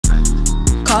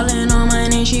Calling on my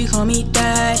name, she call me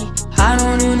daddy. I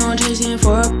don't do no chasing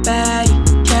for a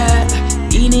baddie, yeah.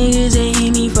 These niggas ain't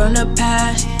hit me from the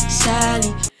past,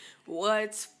 sadly.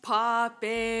 What's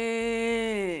poppin'?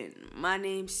 My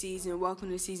name's Season. Welcome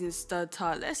to Season Stud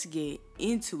Talk. Let's get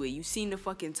into it. You seen the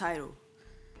fucking title.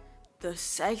 The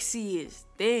sexiest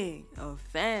thing a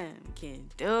fam can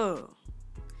do.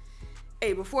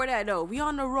 Hey, before that though, we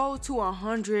on the road to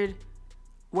 100.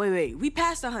 Wait, we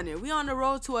passed 100. We on the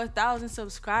road to 1,000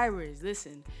 subscribers.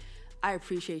 Listen, I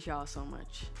appreciate y'all so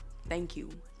much. Thank you.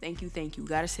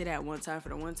 Gotta say that one time for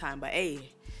the one time. But hey,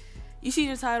 you see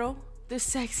the title? The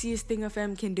sexiest thing a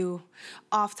femme can do.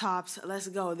 Off tops, let's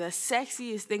go. The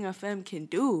sexiest thing a femme can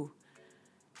do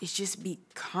is just be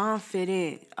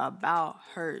confident about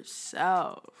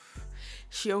herself.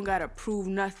 She don't gotta prove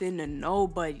nothing to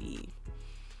nobody.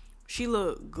 She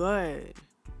look good.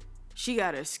 She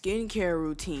got a skincare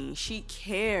routine. She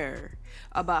care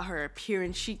about her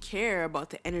appearance. She care about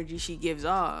the energy she gives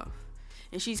off.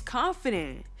 And she's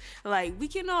confident. Like, we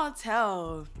can all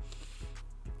tell,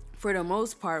 for the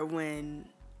most part, when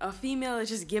a female is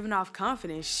just giving off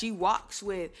confidence, she walks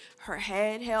with her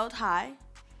head held high.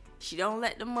 She don't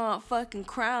let the motherfucking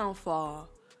crown fall,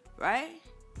 right?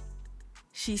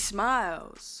 She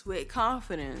smiles with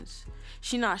confidence.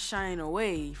 She not shying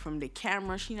away from the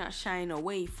camera. She not shying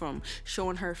away from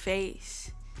showing her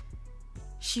face.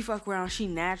 She fuck around. She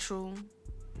natural.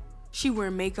 She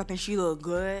wear makeup and she look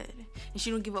good. And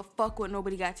she don't give a fuck what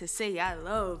nobody got to say. I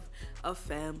love a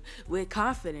femme with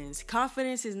confidence.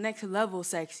 Confidence is next level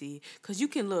sexy. Because you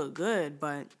can look good,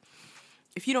 but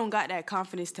if you don't got that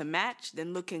confidence to match,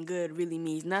 then looking good really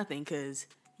means nothing. Because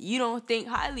you don't think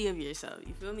highly of yourself.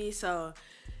 You feel me? So,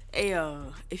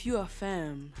 if you a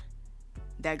femme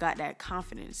that got that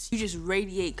confidence, you just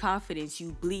radiate confidence,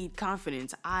 you bleed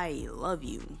confidence, I love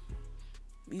you.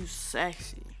 You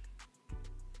sexy.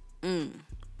 And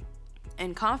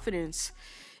confidence,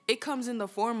 it comes in the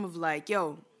form of like,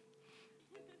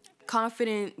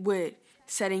 confident with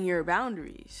setting your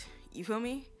boundaries. You feel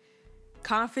me?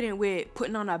 Confident with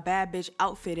putting on a bad bitch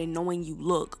outfit and knowing you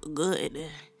look good.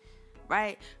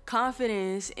 Right?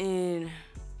 Confidence in,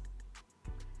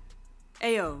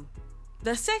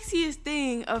 the sexiest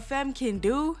thing a femme can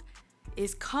do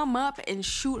is come up and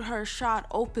shoot her shot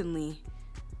openly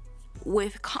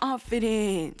with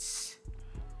confidence.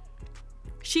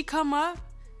 She come up,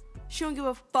 she don't give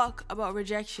a fuck about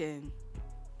rejection.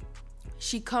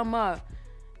 She come up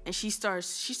and she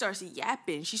starts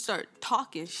yapping, she start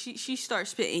talking, she starts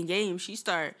spitting game,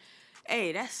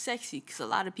 that's sexy, because a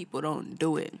lot of people don't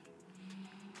do it.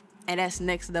 And that's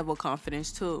next level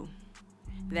confidence too.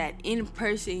 That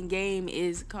in-person game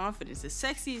is confidence. The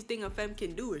sexiest thing a femme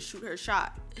can do is shoot her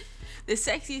shot. The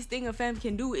sexiest thing a femme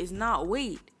can do is not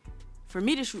wait for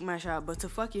me to shoot my shot, but to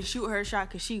fucking shoot her shot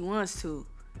because she wants to.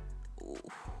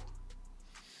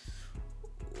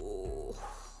 Ooh.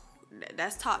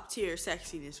 That's top tier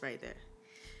sexiness right there.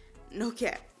 No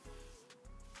cap.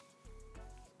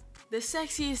 The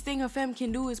sexiest thing a femme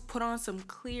can do is put on some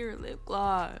clear lip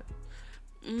gloss.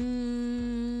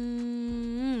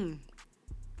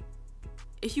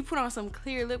 If you put on some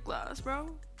clear lip gloss,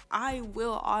 bro, I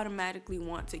will automatically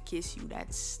want to kiss you.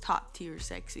 That's top tier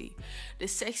sexy. The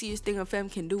sexiest thing a femme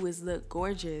can do is look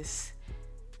gorgeous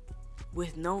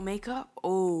with no makeup.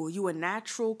 Oh, you a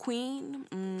natural queen?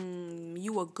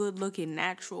 You a good looking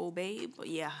natural babe?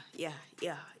 Yeah.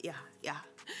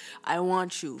 I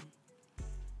want you.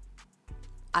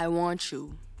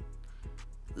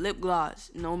 Lip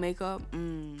gloss, no makeup.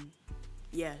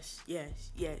 Yes. The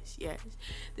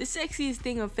sexiest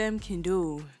thing a femme can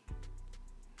do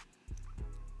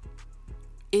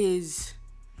is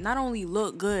not only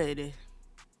look good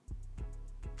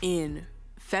in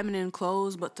feminine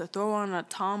clothes, but to throw on a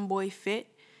tomboy fit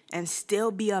and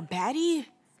still be a baddie.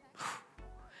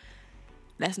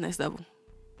 That's next level.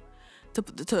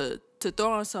 To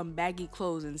throw on some baggy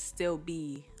clothes and still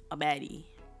be a baddie.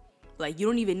 Like, you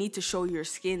don't even need to show your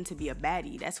skin to be a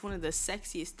baddie. That's one of the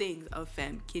sexiest things a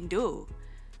femme can do.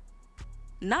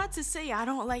 Not to say I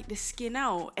don't like the skin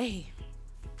out. Hey,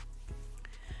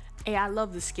 I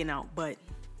love the skin out, but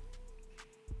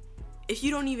if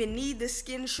you don't even need the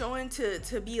skin showing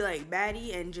to be like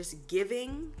baddie and just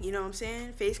giving, you know what I'm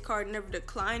saying? Face card never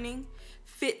declining.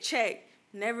 Fit check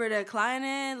never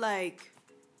declining. Like,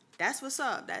 that's what's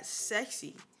up. That's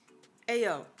sexy.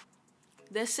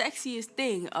 The sexiest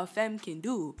thing a femme can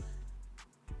do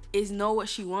is know what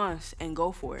she wants and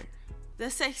go for it. The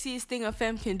sexiest thing a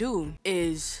femme can do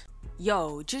is,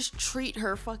 just treat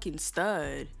her fucking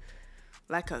stud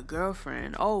like a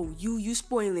girlfriend. Oh, you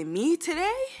spoiling me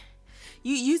today?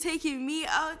 You taking me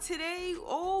out today?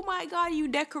 Oh my God, you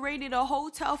decorated a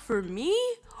hotel for me?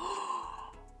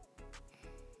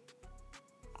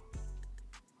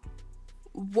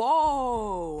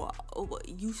 Whoa,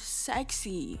 you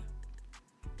sexy.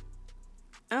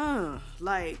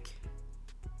 Like,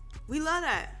 we love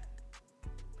that.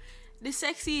 The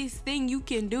sexiest thing you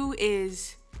can do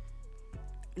is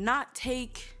not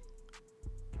take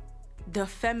the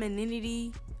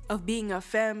femininity of being a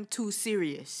femme too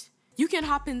serious. You can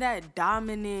hop in that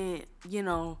dominant,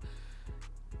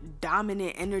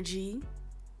 dominant energy.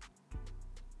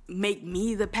 Make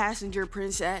me the passenger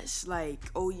princess. Like,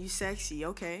 oh, you sexy,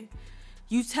 okay.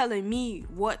 You telling me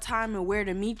what time and where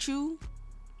to meet you?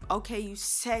 Okay, you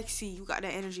sexy, you got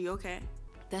that energy, okay.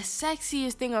 The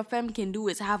sexiest thing a femme can do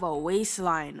is have a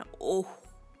waistline. Oh,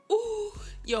 ooh.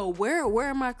 Yo, where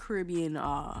are my Caribbean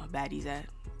baddies at?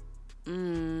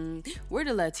 Where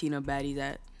the Latina baddies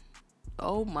at?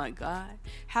 Oh my God,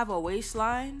 have a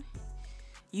waistline.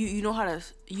 You know how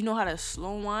to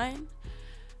slow wine.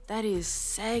 That is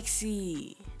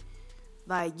sexy.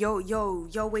 Like your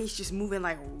waist just moving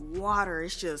like water.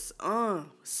 It's just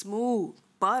smooth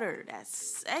butter. That's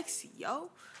sexy, yo.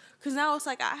 Cause now it's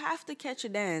like I have to catch a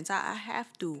dance. I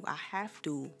have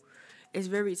to. It's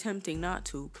very tempting not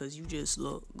to, cause you just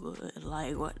look good.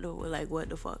 Like what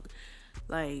the fuck?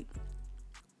 Like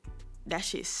that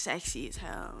shit's sexy as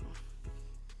hell.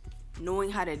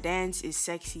 Knowing how to dance is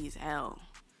sexy as hell.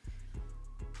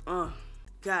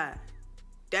 God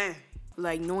damn.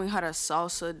 Like knowing how to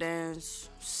salsa dance,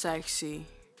 sexy.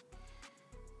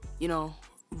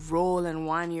 Roll and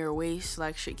wind your waist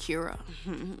like Shakira.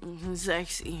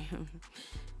 Sexy.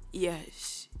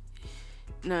 Yes.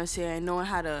 You know what I'm saying? Knowing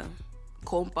how to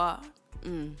compa,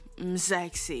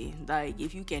 sexy. Like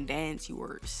if you can dance, you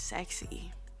are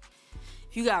sexy.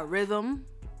 If you got rhythm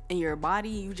in your body,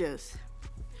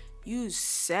 you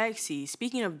sexy.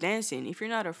 Speaking of dancing, if you're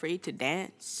not afraid to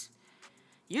dance,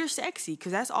 you're sexy,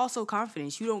 cause that's also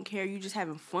confidence. You don't care. You just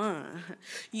having fun.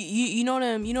 You know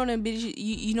them bitches.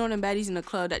 You know them baddies in the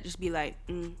club that just be like,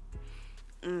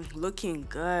 looking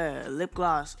good, lip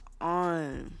gloss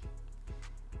on,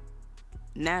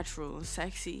 natural,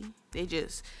 sexy. They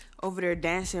just over there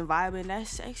dancing, vibing. That's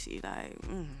sexy. Like,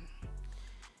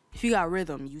 if you got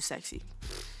rhythm, you sexy.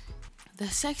 The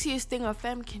sexiest thing a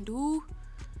femme can do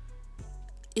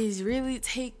is really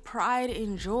take pride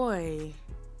and joy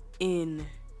in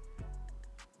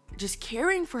just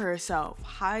caring for herself.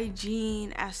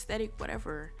 Hygiene, aesthetic,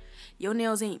 whatever. Your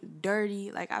nails ain't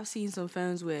dirty. Like I've seen some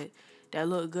femmes that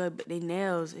look good, but they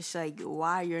nails, it's like,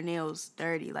 why are your nails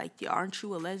dirty? Like, aren't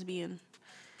you a lesbian?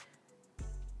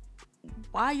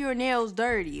 Why your nails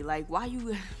dirty? Like, why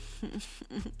you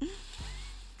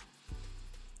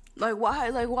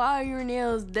why are your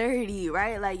nails dirty,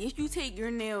 right? Like, if you take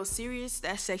your nails serious,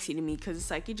 that's sexy to me, because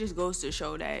it's like, it just goes to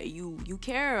show that you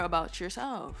care about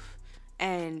yourself.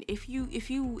 And if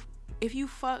you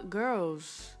fuck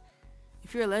girls,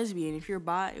 if you're a lesbian, if you're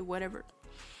bi, whatever,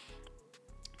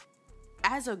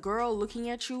 as a girl looking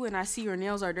at you and I see your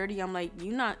nails are dirty, I'm like,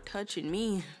 you're not touching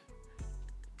me.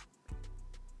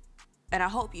 And I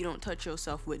hope you don't touch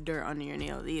yourself with dirt under your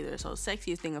nails either. So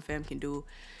sexiest thing a femme can do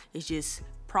is just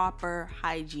proper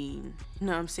hygiene. You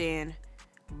know what I'm saying?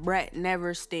 Breath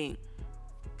never stink.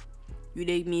 You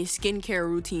dig me? Skincare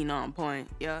routine on point.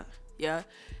 Yeah.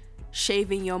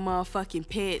 Shaving your motherfucking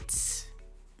pits.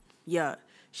 Yeah.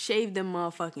 Shave them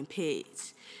motherfucking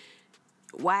pits.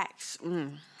 Wax.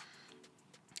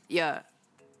 Yeah.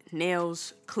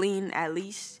 Nails clean at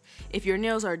least. If your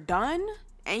nails are done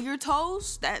and your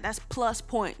toes, that's plus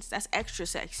points. That's extra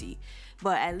sexy.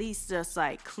 But at least just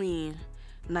like clean,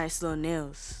 nice little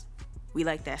nails. We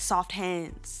like that. Soft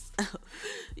hands.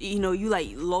 You like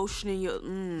lotioning your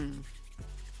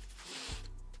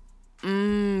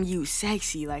you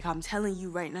sexy. Like, I'm telling you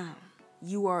right now,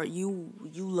 you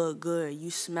look good. You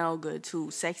smell good too.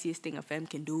 Sexiest thing a femme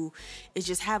can do is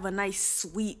just have a nice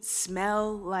sweet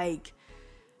smell, like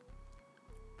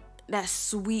that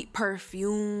sweet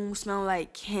perfume, smell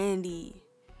like candy.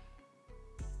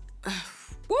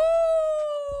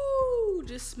 Woo!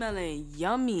 Just smelling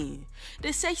yummy. The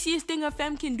sexiest thing a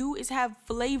femme can do is have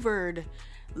flavored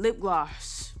lip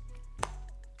gloss.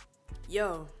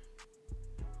 Yo.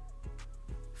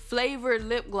 Flavored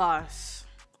lip gloss.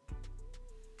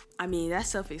 I mean, that's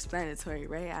self-explanatory,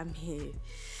 right? I mean,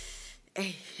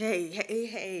 hey.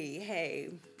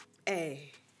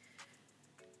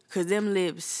 Cause them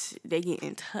lips, they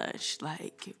getting touched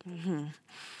like,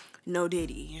 no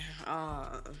diddy.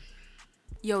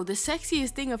 Yo, the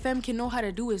sexiest thing a femme can know how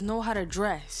to do is know how to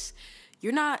dress.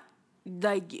 You're not,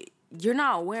 like, you're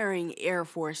not wearing Air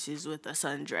Forces with a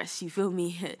sundress. You feel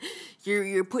me?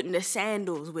 You're putting the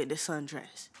sandals with the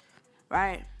sundress,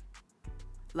 right?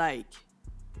 Like,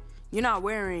 you're not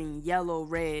wearing yellow,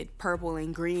 red, purple,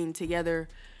 and green together.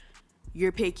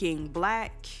 You're picking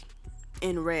black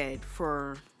and red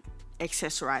for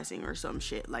accessorizing or some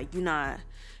shit. Like, you're not,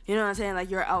 you know what I'm saying? Like,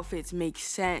 your outfits make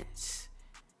sense.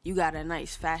 You got a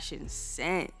nice fashion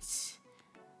sense.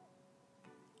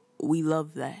 We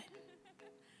love that.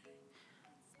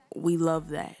 We love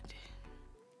that.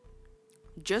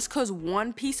 Just because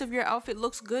one piece of your outfit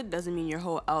looks good doesn't mean your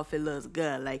whole outfit looks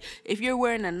good. Like, if you're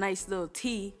wearing a nice little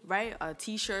tee, right? A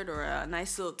t-shirt or a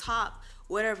nice little top,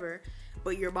 whatever,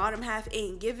 but your bottom half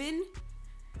ain't giving,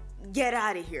 get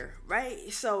out of here,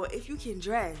 right? So if you can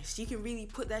dress, you can really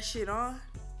put that shit on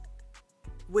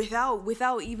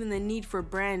without even the need for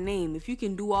brand name. If you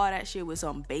can do all that shit with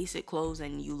some basic clothes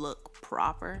and you look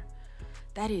proper,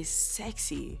 that is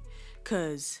sexy.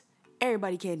 Cause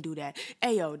everybody can't do that.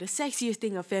 Hey yo, the sexiest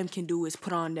thing a femme can do is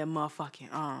put on them motherfucking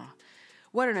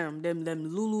what are them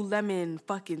Lululemon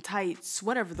fucking tights,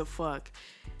 whatever the fuck.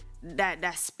 That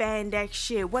spandex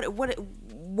shit.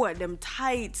 What them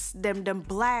tights, them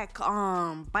black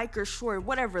biker short,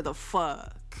 whatever the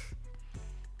fuck.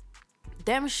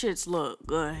 Them shits look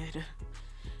good.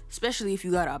 Especially if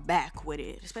you got a back with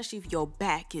it. Especially if your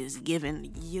back is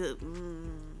giving you.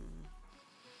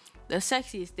 The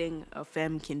sexiest thing a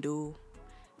femme can do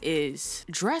is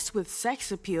dress with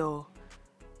sex appeal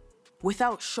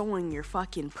without showing your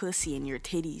fucking pussy and your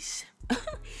titties.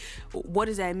 What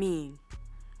does that mean?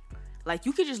 Like,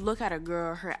 you could just look at a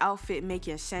girl, her outfit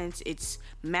making sense, it's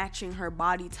matching her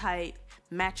body type,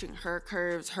 matching her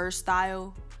curves, her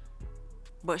style,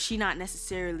 but she not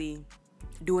necessarily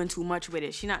doing too much with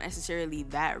it. She not necessarily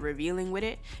that revealing with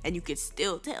it, and you could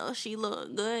still tell she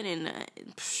look good, and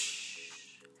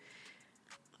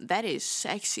that is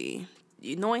sexy.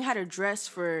 Knowing how to dress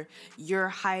for your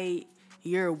height,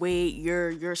 your weight,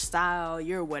 your style,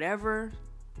 your whatever,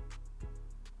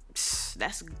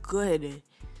 that's good.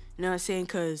 You know what I'm saying?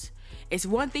 Because it's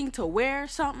one thing to wear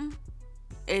something,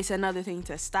 it's another thing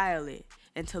to style it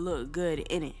and to look good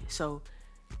in it. So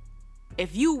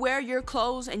if you wear your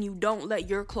clothes and you don't let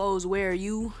your clothes wear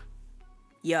you,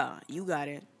 yeah, you got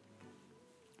it.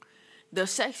 The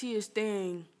sexiest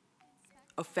thing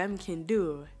a femme can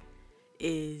do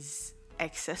is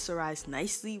accessorize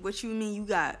nicely. What you mean? You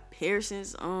got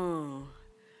piercings?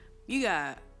 You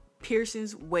got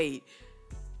piercings? Wait.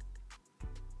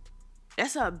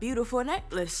 That's a beautiful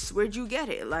necklace. Where'd you get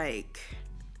it? Like,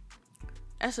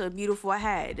 that's a beautiful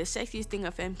hat. The sexiest thing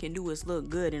a femme can do is look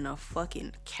good in a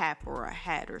fucking cap or a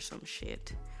hat or some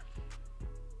shit.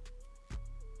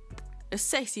 The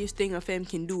sexiest thing a femme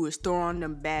can do is throw on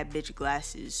them bad bitch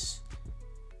glasses.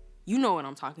 You know what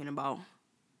I'm talking about.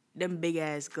 Them big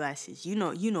ass glasses. You know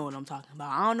what I'm talking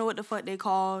about. I don't know what the fuck they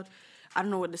called. I don't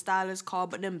know what the style is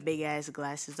called, but them big ass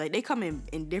glasses. Like, they come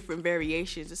in different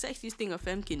variations. The sexiest thing a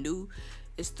femme can do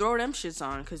is throw them shits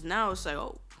on. Cause now it's like,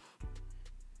 oh,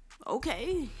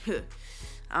 okay.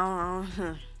 I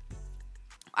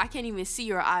can't even see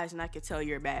your eyes and I can tell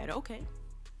you're bad. Okay.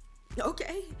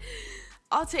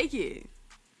 I'll take it.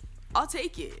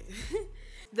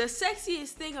 The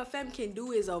sexiest thing a femme can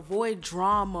do is avoid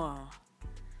drama.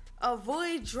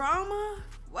 Avoid drama?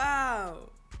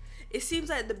 Wow. It seems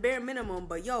like the bare minimum,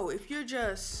 but yo, if you're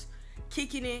just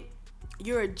kicking it,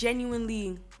 you're a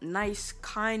genuinely nice,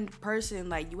 kind person.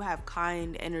 Like, you have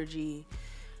kind energy.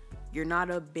 You're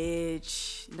not a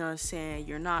bitch. You know what I'm saying?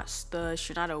 You're not stush.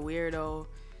 You're not a weirdo.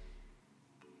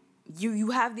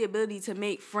 You have the ability to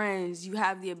make friends. You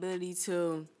have the ability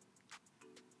to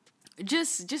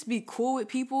just be cool with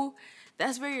people.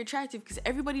 That's very attractive because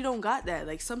everybody don't got that.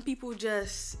 Like, some people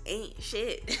just ain't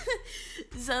shit.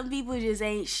 Some people just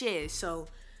ain't shit. So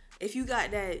if you got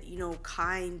that, you know,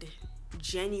 kind,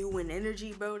 genuine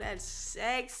energy, bro, that's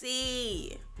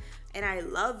sexy. And I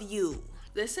love you.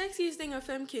 The sexiest thing a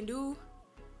femme can do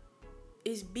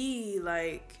is be,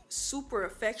 like, super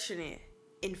affectionate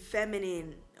in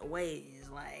feminine ways.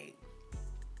 Like,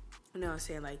 you know what I'm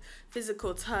saying? Like,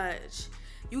 physical touch.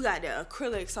 You got the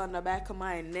acrylics on the back of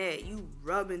my neck. You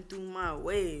rubbing through my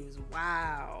waves.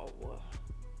 Wow.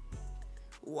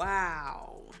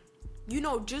 You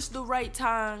know, just the right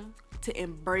time to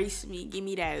embrace me. Give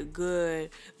me that good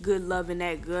love and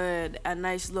that good, a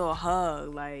nice little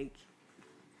hug. Like,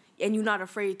 and you're not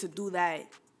afraid to do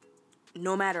that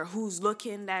no matter who's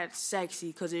looking. That's sexy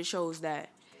because it shows that,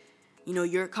 you know,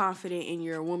 you're confident in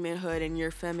your womanhood and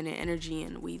your feminine energy,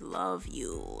 and we love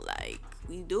you. Like,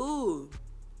 we do.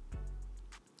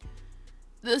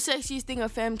 The sexiest thing a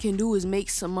femme can do is make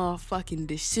some motherfucking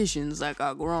decisions like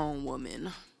a grown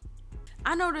woman.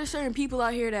 I know there's certain people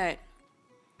out here that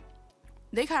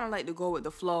they kind of like to go with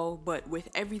the flow, but with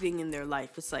everything in their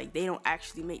life, it's like they don't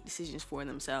actually make decisions for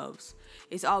themselves.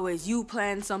 It's always you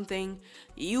plan something,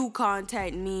 you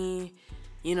contact me,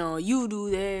 you know, you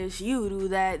do this, you do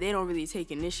that. They don't really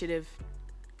take initiative.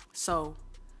 So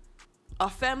a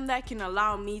femme that can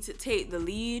allow me to take the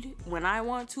lead when I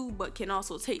want to, but can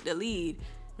also take the lead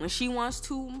when she wants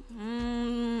to,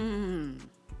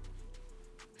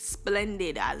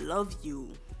 splendid. I love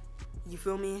you. You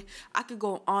feel me? I could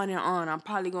go on and on. I'm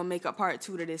probably gonna make a part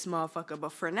 2 to this motherfucker,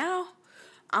 but for now,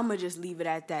 I'ma just leave it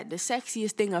at that. The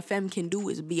sexiest thing a femme can do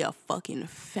is be a fucking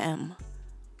femme.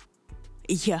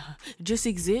 Yeah, just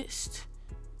exist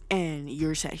and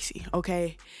you're sexy,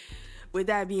 okay? With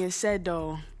that being said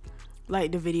though,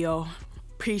 like the video,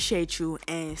 appreciate you,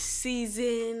 and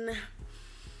season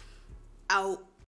out.